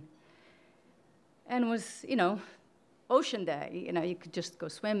green. And it was, ocean day. You could just go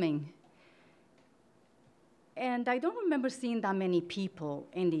swimming. And I don't remember seeing that many people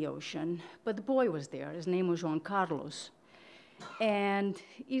in the ocean, but the boy was there. His name was Juan Carlos. And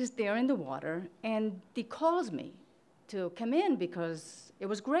he's there in the water, and he calls me to come in because it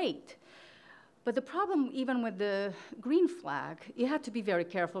was great. But the problem, even with the green flag, you had to be very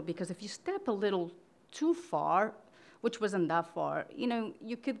careful, because if you step a little too far, which wasn't that far,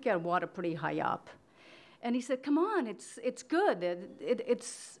 you could get water pretty high up. And he said, "Come on, it's good.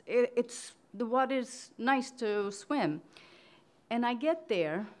 The water's nice to swim." And I get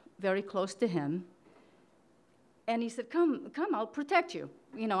there, very close to him, and he said, come, I'll protect you.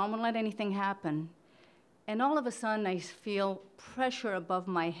 I won't let anything happen. And all of a sudden, I feel pressure above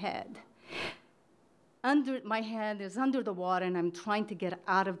my head. My head is under the water, and I'm trying to get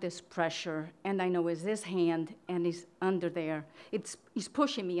out of this pressure. And I know it's his hand, and he's under there. He's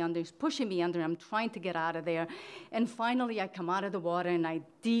pushing me under. I'm trying to get out of there. And finally, I come out of the water, and I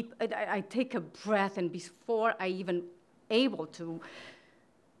take a breath. And before I even able to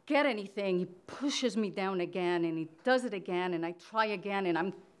get anything, he pushes me down again, and he does it again, and I try again, and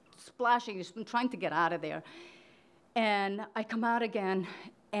I'm splashing. I'm trying to get out of there. And I come out again,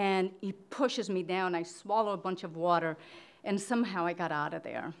 and he pushes me down. I swallow a bunch of water, and somehow I got out of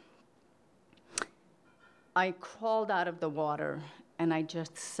there. I crawled out of the water, and I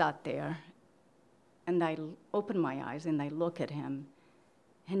just sat there. And I open my eyes, and I look at him,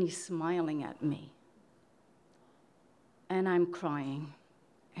 and he's smiling at me. And I'm crying,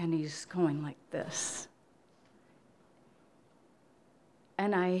 and he's going like this.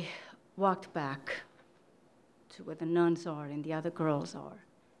 And I walked back to where the nuns are and the other girls are.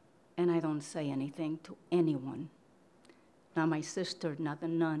 And I don't say anything to anyone. Not my sister, not the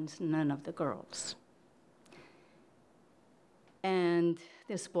nuns, none of the girls. And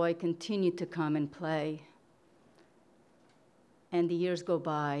this boy continued to come and play. And the years go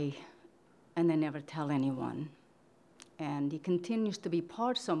by, and I never tell anyone. And he continues to be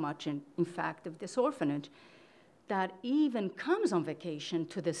part so much, in fact, of this orphanage, that he even comes on vacation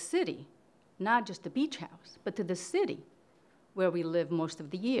to the city, not just the beach house, but to the city, where we live most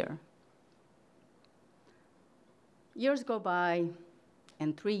of the year. Years go by,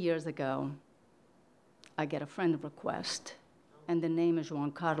 and 3 years ago, I get a friend request, and the name is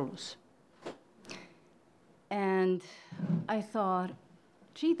Juan Carlos. And I thought,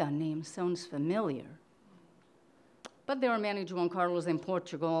 gee, that name sounds familiar. But there are many Juan Carlos in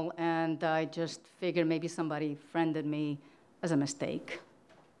Portugal, and I just figured maybe somebody friended me as a mistake,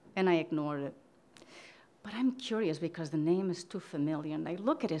 and I ignored it. But I'm curious because the name is too familiar, and I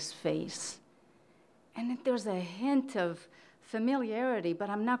look at his face, and there's a hint of familiarity, but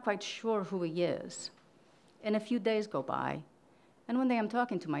I'm not quite sure who he is. And a few days go by, and one day I'm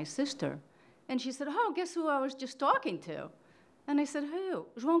talking to my sister, and she said, "Oh, guess who I was just talking to?" And I said, "Who?"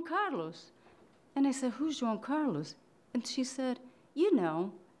 "Juan Carlos." And I said, "Who's Juan Carlos?" And she said,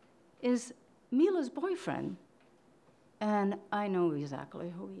 is Mila's boyfriend. And I know exactly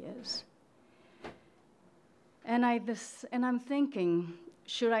who he is. And I'm thinking,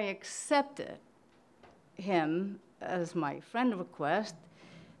 should I accept him as my friend request?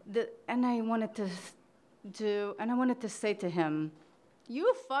 And I wanted to say to him,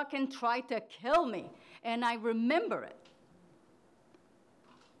 "You fucking tried to kill me, and I remember it."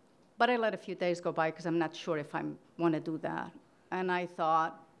 But I let a few days go by because I'm not sure if I want to do that. And I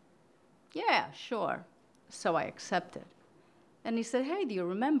thought, yeah, sure. So I accepted. And he said, "Hey, do you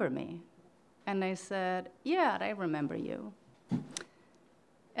remember me?" And I said, "Yeah, I remember you."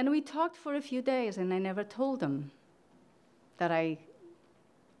 And we talked for a few days, and I never told him that I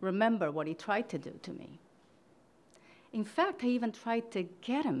remember what he tried to do to me. In fact, I even tried to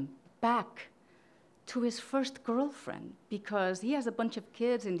get him back to his first girlfriend, because he has a bunch of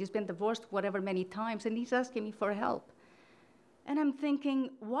kids and he's been divorced whatever many times, and he's asking me for help. And I'm thinking,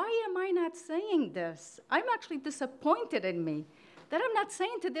 why am I not saying this? I'm actually disappointed in me that I'm not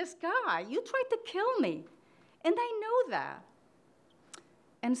saying to this guy, "You tried to kill me." And I know that.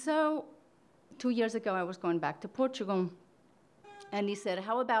 And so 2 years ago, I was going back to Portugal, and he said,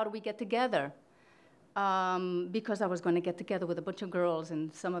 "How about we get together because I was going to get together with a bunch of girls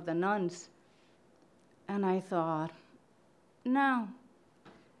and some of the nuns. And I thought, no.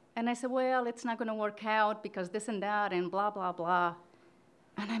 And I said, well, it's not going to work out because this and that and blah, blah, blah.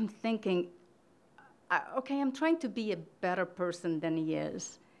 And I'm thinking, okay, I'm trying to be a better person than he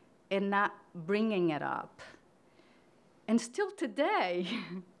is and not bringing it up. And still today,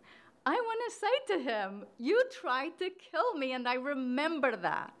 I want to say to him, you tried to kill me, and I remember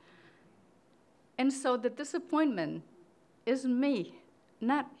that. And so the disappointment is me,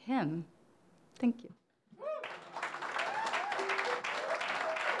 not him. Thank you.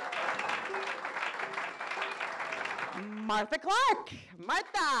 Martha Clark.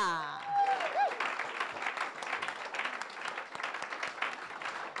 Martha.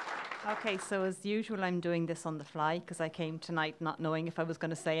 Okay, so as usual, I'm doing this on the fly because I came tonight not knowing if I was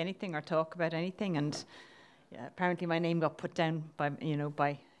going to say anything or talk about anything, and yeah, apparently my name got put down by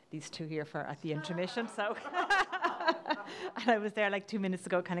by these two here at the intermission. So, and I was there like 2 minutes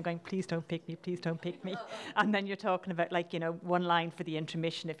ago, kind of going, "Please don't pick me, please don't pick me," and then you're talking about like one line for the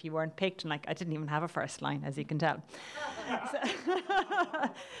intermission if you weren't picked, and like I didn't even have a first line, as you can tell.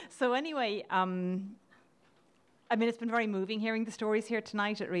 So anyway. I mean, it's been very moving hearing the stories here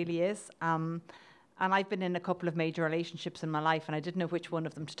tonight. It really is. And I've been in a couple of major relationships in my life, and I didn't know which one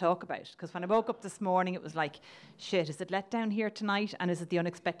of them to talk about. Because when I woke up this morning, it was like, shit, is it let down here tonight? And is it the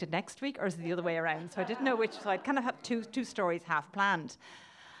unexpected next week? Or is it the other way around? So I didn't know which. So I'd kind of have two stories half planned.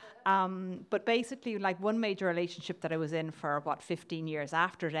 But basically, like one major relationship that I was in for, 15 years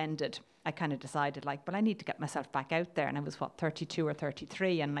after it ended, I kind of decided, like, well, I need to get myself back out there. And I was, 32 or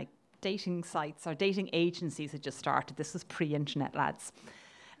 33, and like, dating sites or dating agencies had just started. This was pre-internet, lads.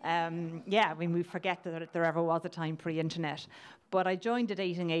 Yeah, I mean, we forget that there ever was a time pre-internet. But I joined a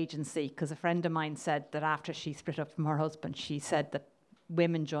dating agency because a friend of mine said that after she split up from her husband, she said that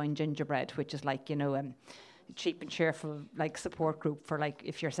women join Gingerbread, which is like, cheap and cheerful like support group for like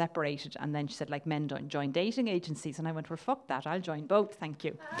if you're separated. And then she said like men don't join dating agencies. And I went, well, fuck that. I'll join both. Thank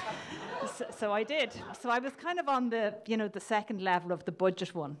you. So I did. So I was kind of on the, the second level of the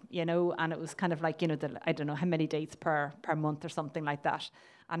budget one, and it was kind of like, I don't know how many dates per month or something like that.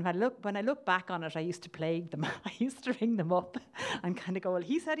 And when I look back on it, I used to plague them. I used to ring them up and kind of go, well,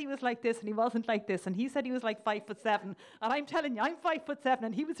 he said he was like this and he wasn't like this. And he said he was like 5'7". And I'm telling you, I'm 5'7",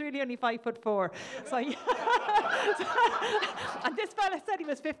 and he was really only 5'4". So and this fella said he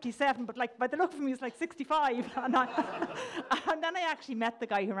was 57, but like by the look of him, he was like 65. And then I actually met the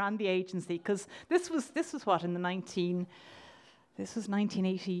guy who ran the agency, because this was what, in the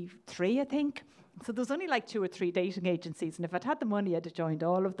 1983, I think. So there was only like 2 or 3 dating agencies, and if I'd had the money, I'd have joined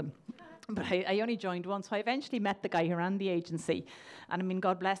all of them. But I only joined one, so I eventually met the guy who ran the agency. And I mean,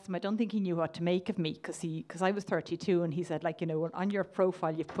 God bless him, I don't think he knew what to make of me, because I was 32, and he said, like, on your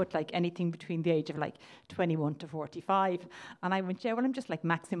profile, you've put like anything between the age of like 21 to 45. And I went, yeah, well, I'm just like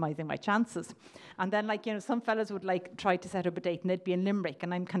maximising my chances. And then like, some fellas would like try to set up a date and they'd be in Limerick,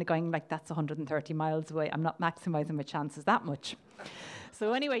 and I'm kind of going like, that's 130 miles away. I'm not maximising my chances that much.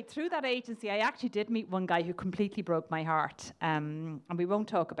 So anyway, through that agency, I actually did meet one guy who completely broke my heart, and we won't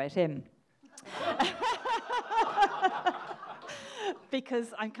talk about him.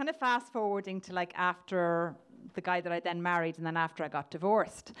 Because I'm kind of fast forwarding to like after the guy that I then married, and then after I got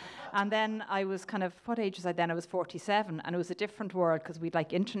divorced. And then I was kind of, what age was I then? I was 47, and it was a different world because we'd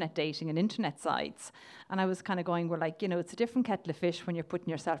like internet dating and internet sites. And I was kind of going, well, like, it's a different kettle of fish when you're putting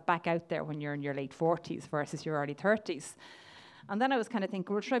yourself back out there when you're in your late 40s versus your early 30s. And then I was kind of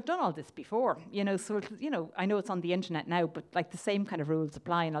thinking, well, sure, I've done all this before, so, I know it's on the internet now, but like the same kind of rules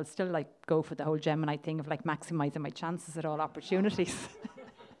apply, and I'll still like go for the whole Gemini thing of like maximising my chances at all opportunities.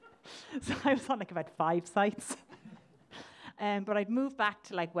 So I was on like about 5 sites. But I'd moved back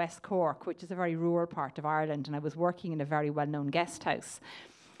to like West Cork, which is a very rural part of Ireland, and I was working in a very well-known guest house.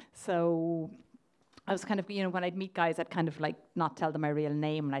 So I was kind of, when I'd meet guys, I'd kind of like not tell them my real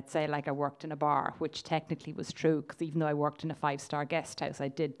name, and I'd say like I worked in a bar, which technically was true, because even though I worked in a 5-star guest house, I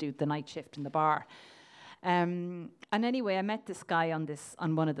did do the night shift in the bar. And anyway, I met this guy on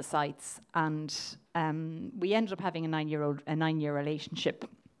one of the sites, and we ended up having a 9-year relationship.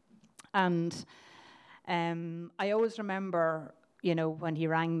 And I always remember, when he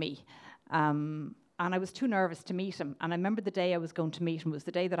rang me, and I was too nervous to meet him. And I remember the day I was going to meet him was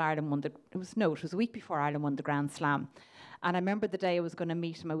the day that Ireland won it was a week before Ireland won the Grand Slam. And I remember the day I was going to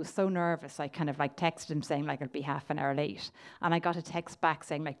meet him, I was so nervous, I kind of like texted him saying like I'll be half an hour late. And I got a text back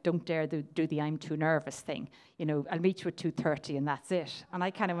saying like, don't dare do the I'm too nervous thing. I'll meet you at 2:30 and that's it. And I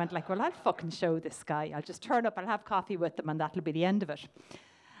kind of went like, well, I'll fucking show this guy. I'll just turn up, I'll have coffee with him, and that'll be the end of it.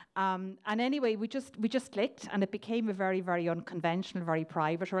 And anyway, we just clicked, and it became a very, very unconventional, very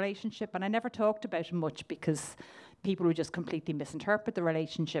private relationship. And I never talked about it much because people would just completely misinterpret the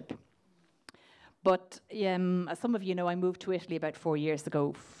relationship. But as some of you know, I moved to Italy about 4 years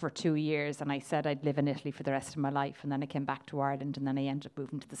ago for 2 years, and I said I'd live in Italy for the rest of my life, and then I came back to Ireland, and then I ended up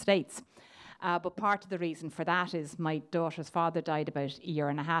moving to the States. But part of the reason for that is my daughter's father died about a year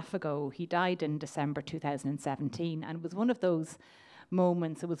and a half ago. He died in December 2017, and it was one of those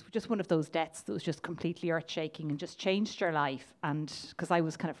moments, it was just one of those deaths that was just completely earth-shaking and just changed your life. And because I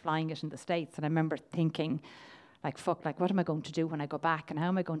was kind of flying it in the States, and I remember thinking, like, fuck, like, what am I going to do when I go back? And how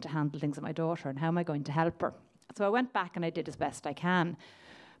am I going to handle things with my daughter? And how am I going to help her? So I went back and I did as best I can.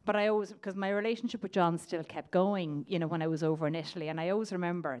 But I always, because my relationship with John still kept going, you know, when I was over in Italy. And I always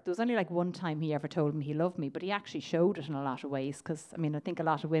remember, there was only like one time he ever told me he loved me, but he actually showed it in a lot of ways. Because, I mean, I think a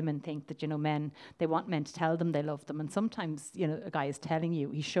lot of women think that, you know, men, they want men to tell them they love them. And sometimes, you know, a guy is telling you,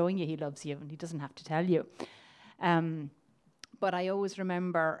 he's showing you he loves you, and he doesn't have to tell you. But I always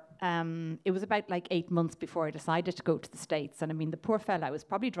remember, it was about like 8 months before I decided to go to the States. And I mean, the poor fella, I was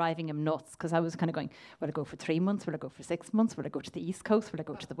probably driving him nuts, because I was kind of going, will I go for 3 months? Will I go for 6 months? Will I go to the East Coast? Will I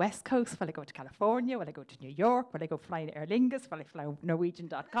go to the West Coast? Will I go to California? Will I go to New York? Will I go fly in Aer Lingus? Will I fly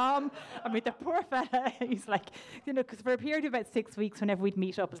Norwegian.com? I mean, the poor fella, he's like, you know, because for a period of about 6 weeks, whenever we'd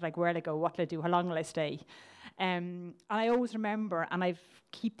meet up, it's like, where'll I go? What'll I do? How long will I stay? And I always remember, and I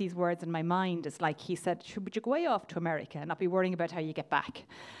keep these words in my mind, it's like he said, would you go way off to America and not be worrying about how you get back?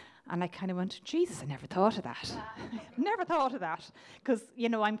 And I kind of went, Jesus, I never thought of that. Never thought of that. Because, you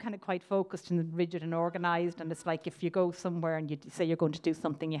know, I'm kind of quite focused and rigid and organised, and it's like if you go somewhere and you say you're going to do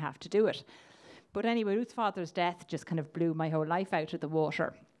something, you have to do it. But anyway, Ruth's father's death just kind of blew my whole life out of the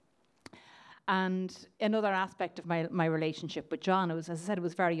water. And another aspect of my relationship with John, as I said, it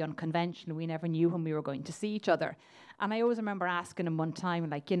was very unconventional. We never knew when we were going to see each other. And I always remember asking him one time,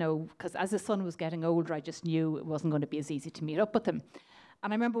 like, you know, because as his son was getting older, I just knew it wasn't going to be as easy to meet up with him.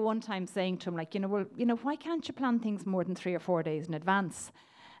 And I remember one time saying to him, like, you know, well, you know, why can't you plan things more than 3 or 4 days in advance?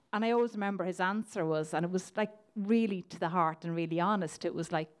 And I always remember his answer was, and it was like really to the heart and really honest, it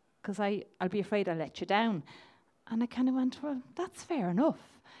was like, because I'll be afraid I'll let you down. And I kind of went, well, that's fair enough.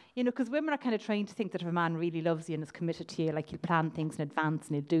 You know, because women are kind of trained to think that if a man really loves you and is committed to you, like, he'll plan things in advance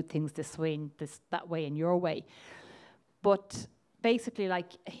and he'll do things this way and that way and your way. But basically,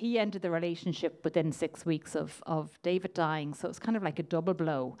 like, he ended the relationship within 6 weeks of David dying, so it's kind of like a double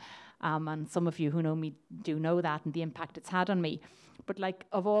blow. And some of you who know me do know that and the impact it's had on me. But like,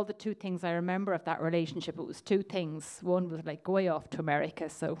 of all the 2 things I remember of that relationship, it was 2 things. One was like going off to America,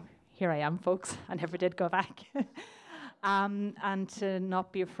 so here I am, folks. I never did go back. And to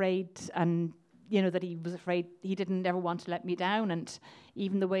not be afraid, and you know, that he was afraid, he didn't ever want to let me down, and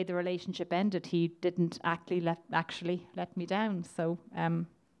even the way the relationship ended, he didn't actually let me down. So I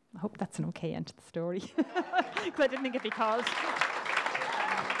hope that's an okay end to the story, because I didn't think it'd be called.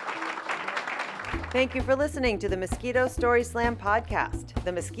 Thank you for listening to the Mosquito Story Slam podcast.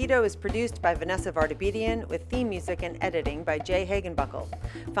 The Mosquito is produced by Vanessa Vardabedian with theme music and editing by Jay Hagenbuckle.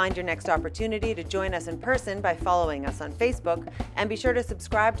 Find your next opportunity to join us in person by following us on Facebook, and be sure to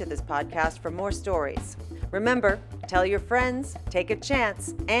subscribe to this podcast for more stories. Remember, tell your friends, take a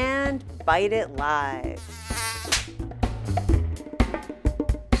chance, and bite it live.